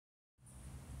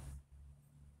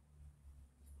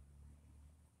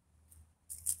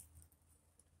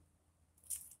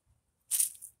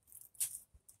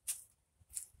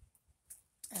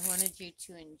wanted you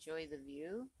to enjoy the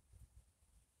view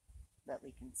that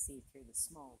we can see through the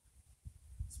smoke.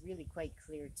 It's really quite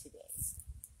clear today.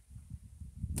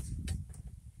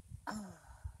 Oh.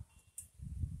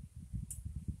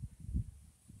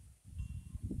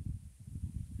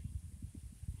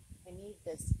 I need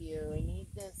this view. I need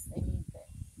this. I need this.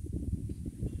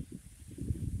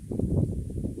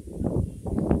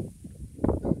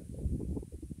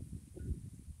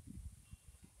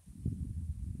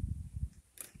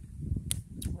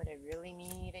 What I really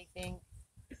need, I think,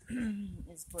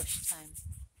 is bush time.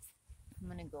 I'm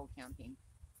gonna go camping.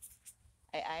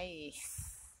 I'm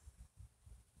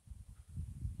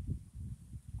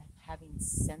having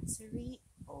sensory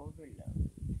overload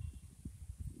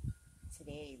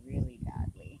today really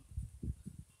badly.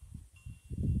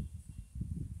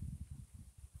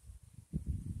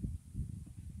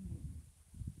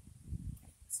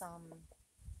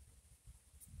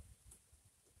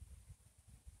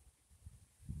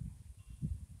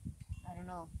 I don't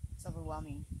know, it's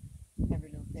overwhelming. Every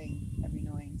little thing, every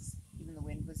noise. Even the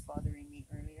wind was bothering me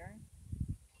earlier.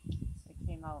 So I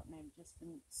came out and I've just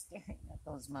been staring at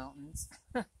those mountains.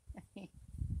 Had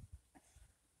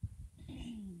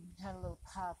a little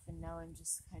puff, and now I'm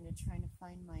just kind of trying to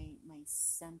find my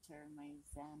center, my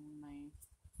zen. My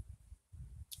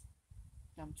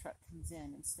dump truck comes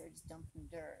in and starts dumping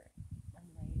dirt.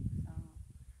 I'm like, oh,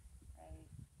 right.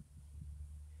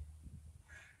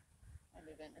 I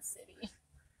live in a city.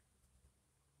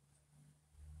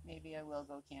 Maybe I will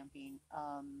go camping.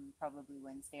 Probably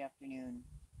Wednesday afternoon.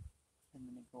 I'm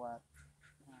gonna go up.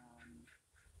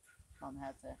 Mom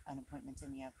has an appointment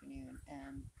in the afternoon,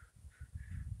 and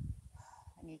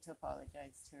I need to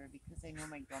apologize to her because I know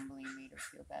my grumbling made her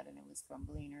feel bad, and I was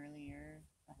grumbling earlier.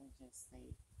 I was just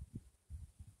like,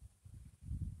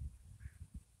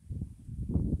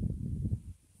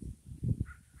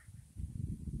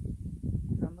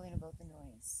 grumbling about the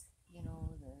noise. You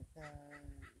know, the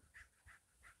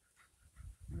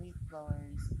leaf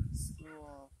blowers,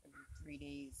 school for the 3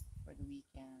 days for the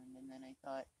weekend, and then I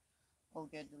thought, oh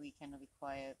good, the weekend will be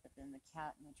quiet, but then the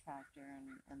cat and the tractor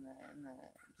and the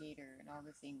gator and all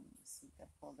the things got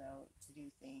pulled out to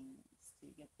do things, to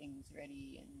get things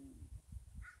ready, and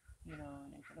you know,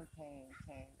 and I thought, okay,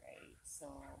 right,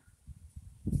 so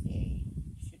today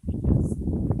should be just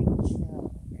pretty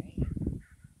chill, right?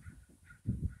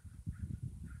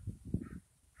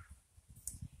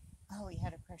 Oh, we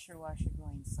had a pressure washer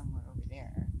going somewhere over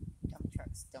there, dump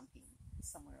trucks dumping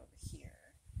somewhere over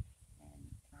here.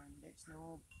 There's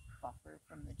no buffer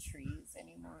from the trees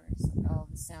anymore, so all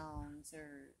the sounds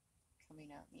are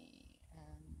coming at me,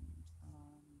 and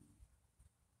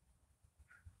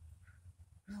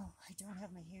no, I don't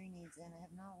have my hearing aids in. I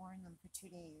have not worn them for 2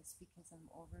 days because I'm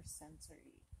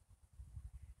oversensory.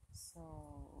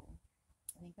 So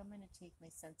I think I'm going to take my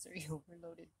sensory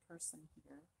overloaded person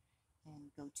here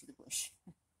and go to the bush.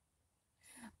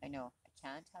 I know I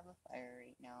can't have a fire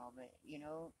right now, but you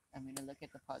know, I'm going to look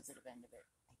at the positive end of it.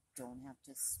 Don't have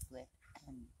to split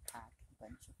and pack a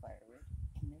bunch of firewood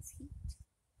in this heat.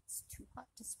 It's too hot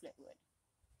to split wood.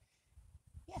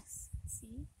 Yes,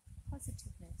 see?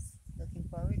 Positiveness. Looking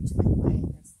forward to the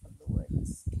quietness of the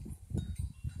woods.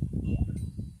 Yeah.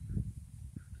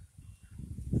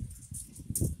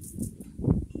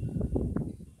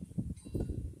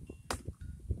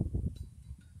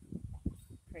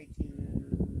 Pray to the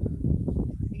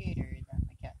Creator that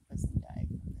my cat doesn't die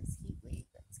from this heat wave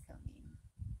that's coming.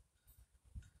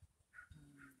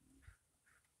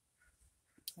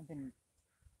 I've been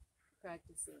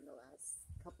practicing the last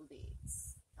couple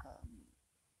days.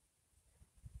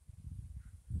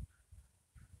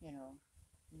 You know,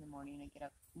 in the morning I get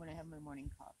up, when I have my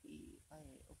morning coffee, I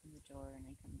open the door and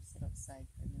I come sit outside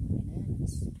for a little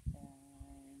minute.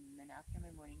 And then after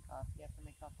my morning coffee, after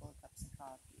my couple of cups of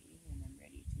coffee, and I'm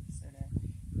ready to sort of,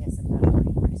 yes, I'm not a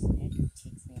morning person. It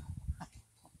takes me a while.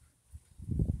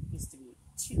 It used to be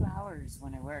 2 hours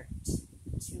when I worked.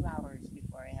 2 hours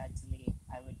before I had to leave,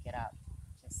 I would get up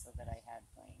just so that I had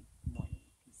my morning,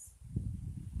 because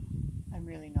I'm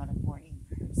really not a morning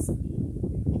person.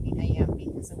 I mean, I am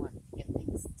because I want to get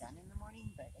things done in the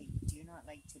morning, but I do not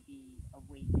like to be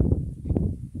awakened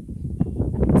in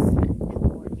the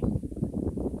morning.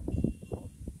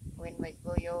 Wind might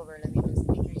blow you over. Let me just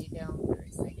anchor you down for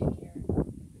a second here.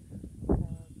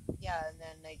 Yeah, and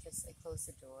then I close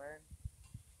the door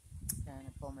and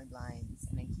I pull my blinds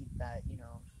and I keep that,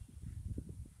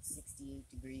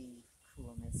 68-degree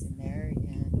coolness in there.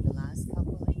 And the last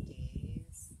couple of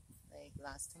days, like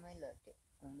last time I looked, it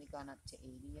only gone up to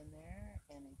 80 in there,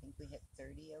 and I think we hit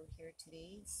 30 out here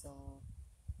today, so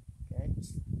good.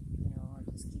 I'll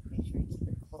just make sure I keep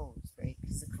it closed, right?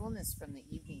 because the coolness from the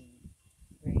evening,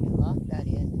 ready to lock that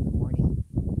in the morning.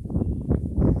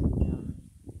 And,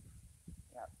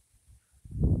 yeah,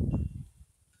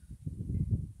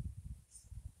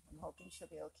 I'm hoping she'll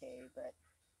be okay, but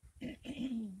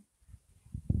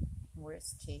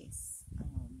worst case,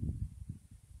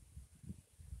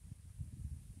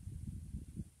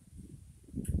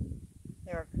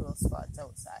 there are cool spots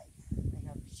outside. I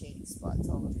have shady spots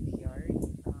all over the yard, and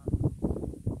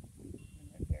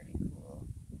they're very cool.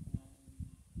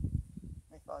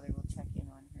 My father will check in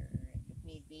on her, and if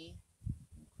need be,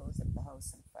 close up the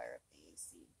house and fire up the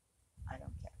AC. I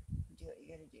don't care. Do what you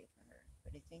gotta do for her.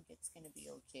 But I think it's gonna be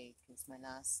okay because my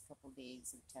last couple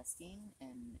days of testing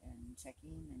and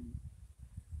checking and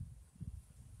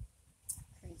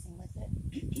cruising with it,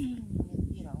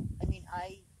 you know, I mean,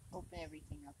 I open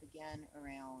everything up again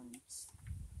around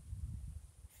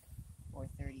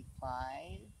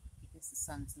 4:35 because the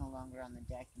sun's no longer on the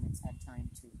deck and it's had time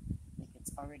to, like,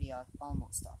 it's already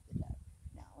almost off the deck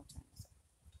now. What time is it?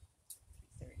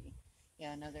 3:30.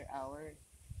 Yeah, another hour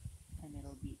and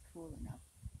it'll be cool enough.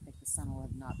 Like the sun will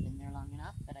have not been there long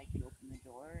enough that I could open the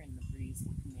door and the breeze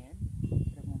will come in,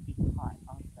 but it won't be hot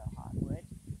off the hot wood.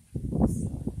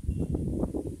 So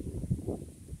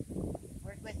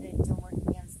work with it, don't work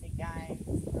against it, guys.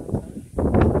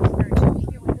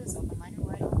 Keep your windows open, mine are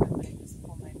wide open, but I just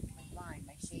pull my blind,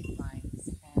 my shade blinds,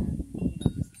 and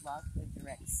just block the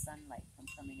direct sunlight from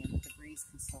coming in, but the breeze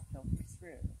can still filter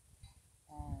through.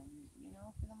 And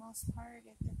for the most part,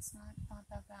 it's not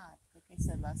that bad. Like I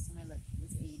said, last time I looked, it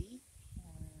was 80,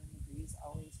 and the breeze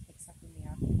always picks up in the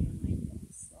afternoon like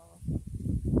this. So,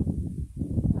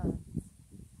 yeah,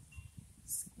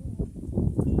 it's cool.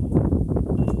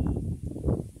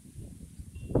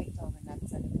 Picked all the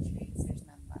nuts out of the trees. There's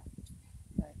none left.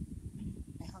 But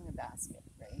I hung a basket,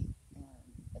 right? And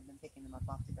I've been picking them up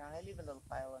off the ground. I leave a little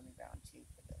pile on the ground too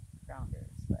for the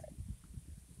grounders, but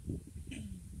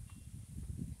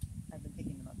I've been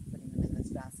picking them up and putting them in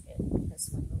this basket.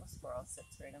 This one little squirrel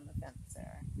sits right on the fence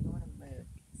there. I don't want to move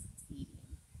because it's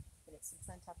eating, but it sits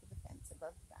on top of the fence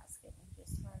above the basket and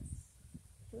just has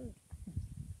food.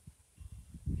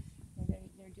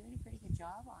 They're doing a pretty good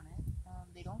job on it.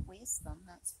 They don't waste them,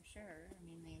 that's for sure. I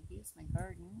mean, they abuse my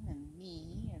garden and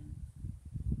me and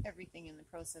everything in the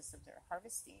process of their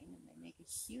harvesting, and they make a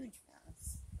huge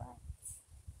mess. But,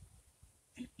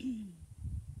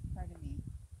 pardon me,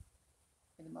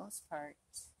 for the most part,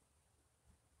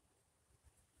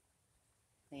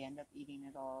 they end up eating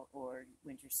it all or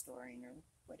winter storing or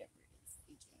whatever it is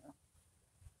they do.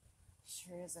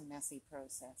 Sure is a messy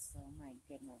process, so my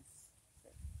goodness.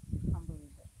 But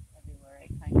humbly, but everywhere I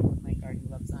kind of put my garden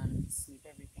gloves on and sweep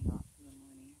everything off in the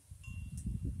morning.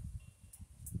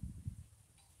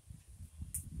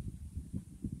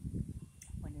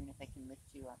 Wondering if I can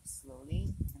lift you up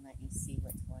slowly and let you see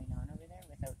what's going on over there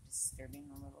without disturbing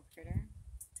the little critter.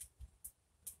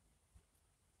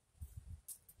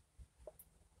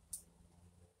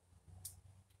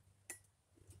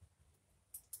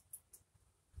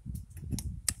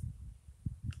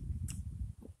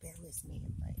 Bear with me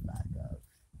in my lack of.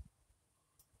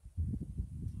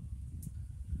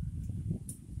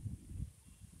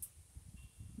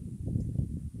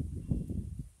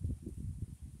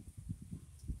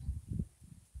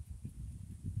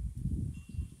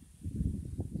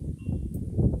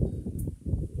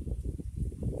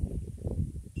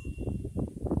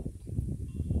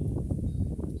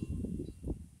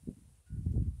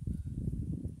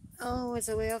 Oh, was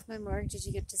I way off my mark? Did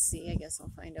you get to see? I guess I'll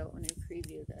find out when I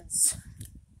preview this.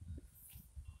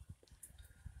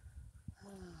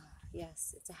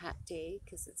 Yes, it's a hot day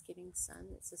because it's getting sun.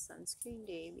 It's a sunscreen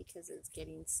day because it's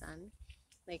getting sun,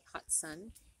 like hot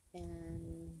sun.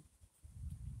 And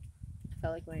I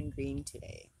felt like wearing green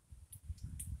today.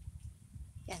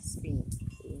 Yes, green.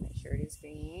 See, my shirt is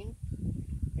green.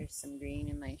 There's some green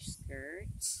in my skirt.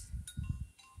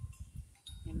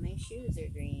 And my shoes are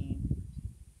green.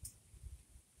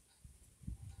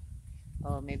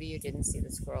 Oh, maybe you didn't see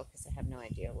the squirrel because I have no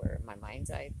idea where my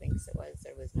mind's eye thinks it was.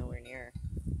 There was nowhere near.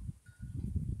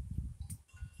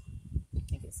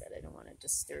 Like I said, I don't want to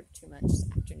disturb too much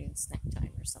afternoon snack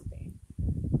time or something.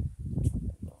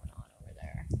 Something going on over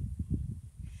there.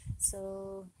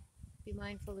 So be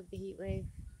mindful of the heat wave.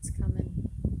 It's coming.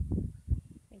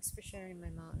 Thanks for sharing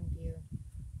my mountain view.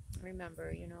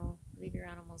 Remember, leave your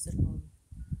animals at home.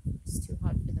 It's too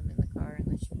hot for them in the car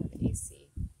unless you have AC.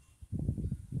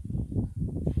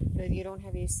 But if you don't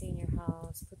have AC in your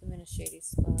house, put them in a shady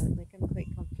spot. Like, I'm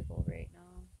quite comfortable right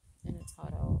now, and it's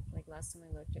hot out. Like, last time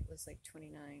I looked, it was like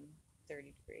 29,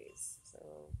 30 degrees.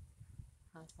 So,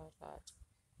 hot.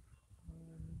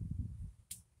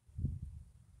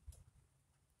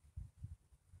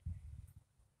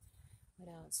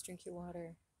 What else? Drink your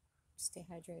water. Stay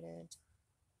hydrated.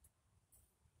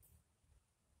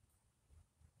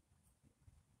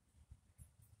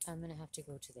 I'm going to have to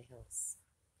go to the hills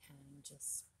and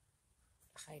just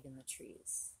hide in the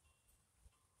trees.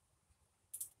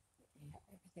 Yeah,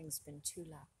 everything's been too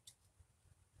loud.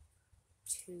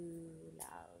 Too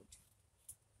loud.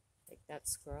 Like that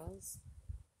squirrels,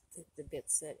 the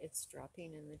bits that it's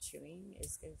dropping in the chewing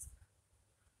is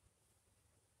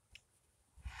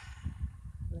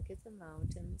look at the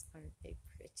mountains, aren't they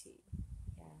pretty?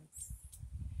 Yes.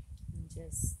 And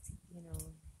just,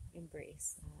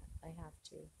 embrace that. I have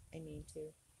to. I need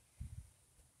to.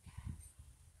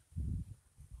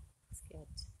 It's good.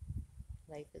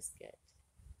 Life is good.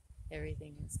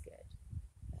 Everything is good.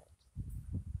 But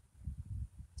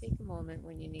take a moment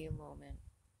when you need a moment.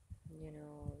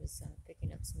 I was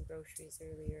picking up some groceries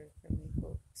earlier for my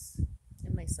folks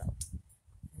and myself.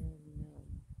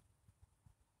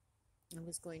 And I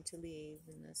was going to leave,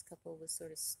 and this couple was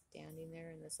sort of standing there,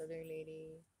 and this other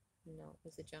lady, it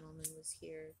was a gentleman, was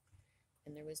here,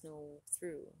 and there was no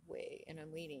through way, and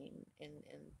I'm waiting, and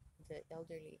the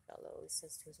elderly fellow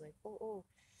says to his wife, oh,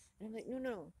 and I'm like,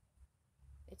 no,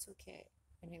 it's okay.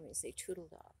 And anyways, they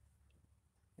tootled off.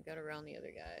 I got around the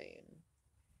other guy and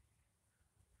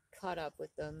caught up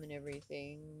with them and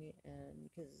everything, and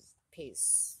because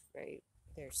pace, right,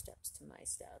 their steps to my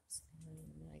steps,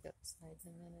 and I got beside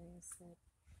them, and I said,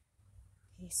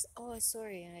 oh,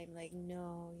 sorry, and I'm like,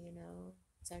 no,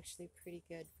 it's actually pretty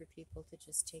good for people to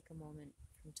just take a moment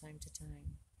from time to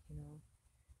time,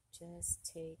 just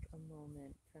take a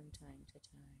moment from time to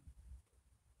time.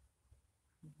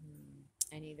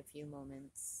 I need a few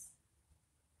moments.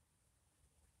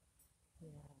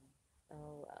 Yeah.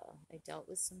 Oh, well, I dealt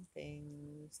with some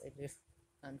things. I just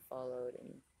unfollowed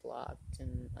and blocked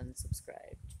and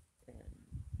unsubscribed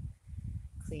and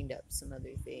cleaned up some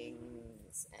other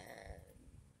things,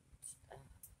 and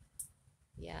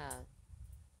yeah,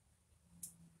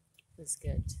 it was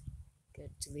good.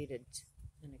 Deleted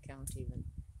an account, even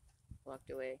walked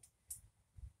away.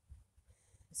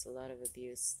 There's a lot of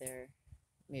abuse there.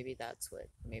 Maybe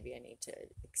maybe I need to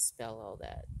expel all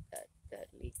that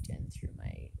leaked in through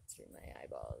my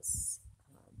eyeballs.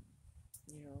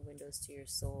 Windows to your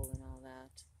soul and all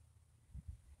that.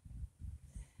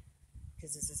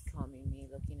 Because this is calming me,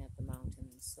 looking at the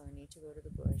mountains. So I need to go to the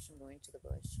bush. I'm going to the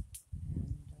bush,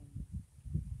 and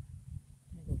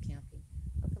I'm gonna go camping.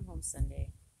 I'll come home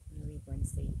Sunday. I'm gonna leave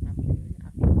Wednesday afternoon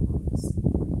after my mom's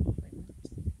appointment.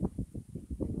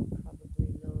 I will probably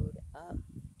load up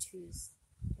Tuesday.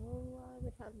 Oh, I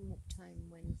would have time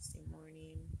Wednesday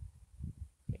morning.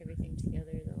 Get everything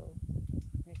together though.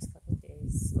 Next couple of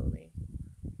days, slowly.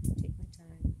 Take my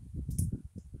time.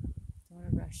 Don't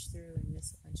want to rush through and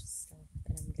miss a bunch of stuff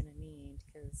that I'm gonna need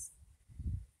because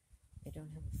I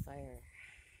don't have a fire.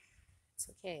 It's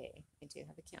okay. I do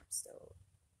have a camp stove,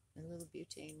 a little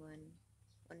butane one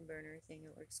burner thing.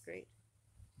 It works great.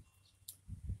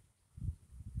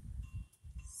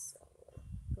 So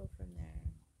go from there.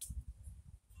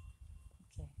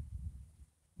 Okay.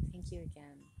 Thank you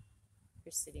again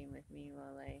for sitting with me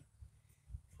while I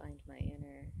find my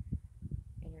inner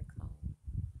calm.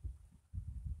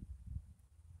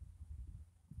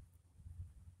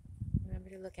 Remember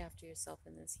to look after yourself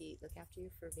in this heat. Look after your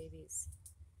fur babies.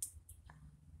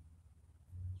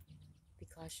 Be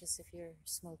cautious if you're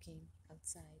smoking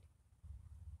outside.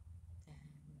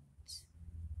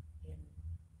 And,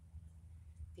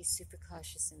 be super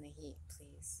cautious in the heat,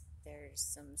 please. There's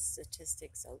some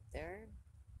statistics out there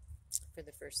for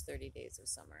the first 30 days of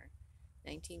summer.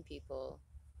 19 people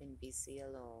in BC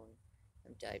alone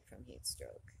have died from heat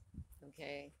stroke.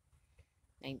 Okay?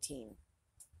 19.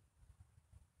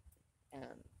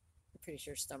 I'm pretty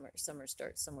sure summer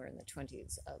starts somewhere in the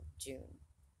 20s of June,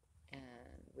 and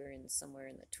we're somewhere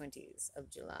in the 20s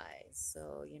of July.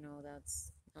 So,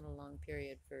 that's not a long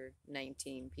period for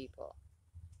 19 people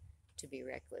to be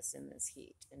reckless in this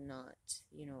heat, and not,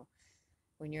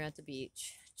 when you're at the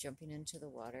beach, jumping into the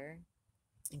water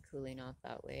and cooling off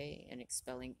that way and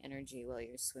expelling energy while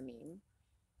you're swimming,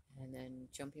 and then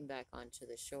jumping back onto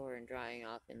the shore and drying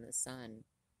off in the sun.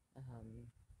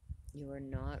 You are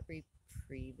not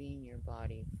reprieving your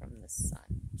body from the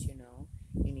sun. You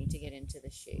need to get into the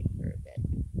shade for a bit.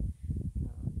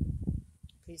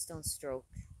 Please don't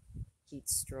heat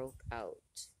stroke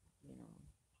out.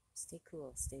 Stay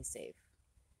cool, stay safe.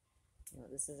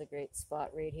 This is a great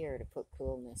spot right here to put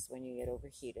coolness when you get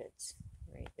overheated.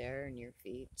 Right there in your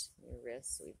feet, your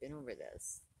wrists. We've been over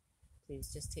this.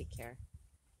 Please just take care.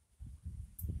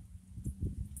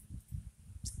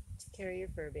 Take care of your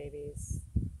fur babies.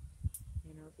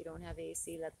 You know, if you don't have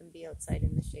AC, let them be outside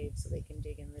in the shade so they can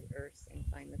dig in the earth and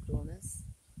find the coolness.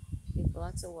 Leave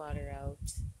lots of water out.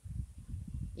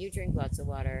 You drink lots of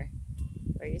water.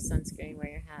 Wear your sunscreen, wear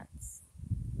your hats.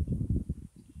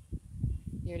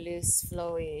 Your loose,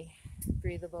 flowy,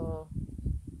 breathable,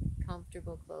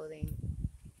 comfortable clothing.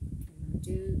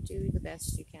 Do the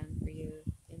best you can for you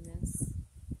in this.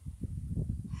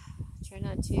 Try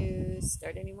not to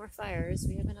start any more fires.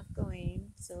 We have enough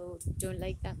going, so don't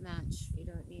light that match. You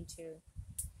don't need to,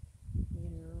 you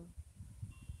know,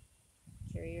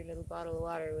 carry your little bottle of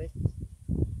water with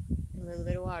a little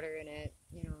bit of water in it,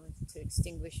 you know, to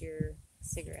extinguish your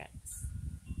cigarettes.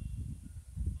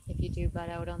 If you do butt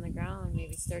out on the ground,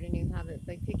 maybe start a new habit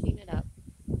by picking it up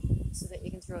so that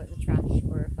you can throw it in the trash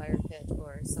or a fire pit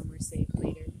or somewhere safe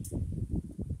later.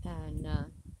 And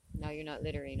now you're not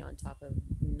littering on top of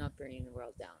not burning the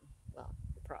world down. Well,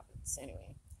 the province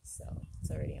anyway. So it's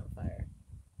already on fire.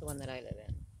 The one that I live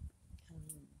in.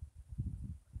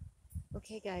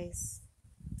 Okay, guys.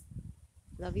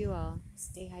 Love you all.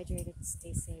 Stay hydrated.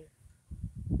 Stay safe.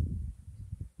 Do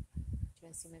you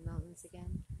want to see my mountains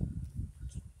again?